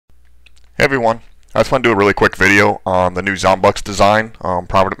Hey everyone, I just want to do a really quick video on the new Zombucks design.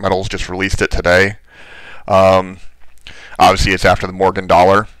 Provident Metals just released it today. Obviously it's after the Morgan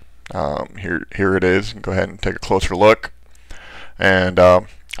dollar. Here it is. Go ahead and take a closer look. And I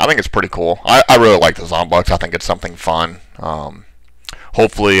think it's pretty cool. I really like the Zombucks. I think it's something fun.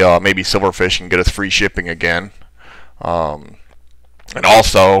 Hopefully maybe Silverfish can get us free shipping again. And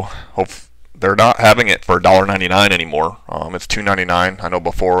also, they're not having it for $1.99 anymore. It's $2.99. I know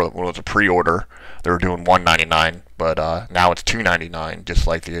before when it was a pre-order, they were doing $1.99, but now it's $2.99, just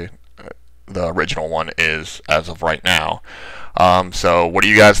like the original one is as of right now. So, what do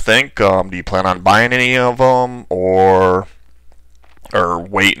you guys think? Do you plan on buying any of them, or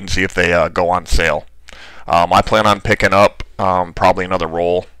wait and see if they go on sale? I plan on picking up probably another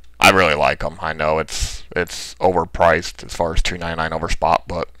roll. I really like them. I know it's overpriced as far as $2.99 over spot,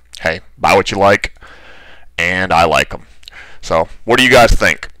 but hey, buy what you like, and I like them. So, what do you guys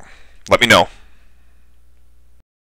think? Let me know.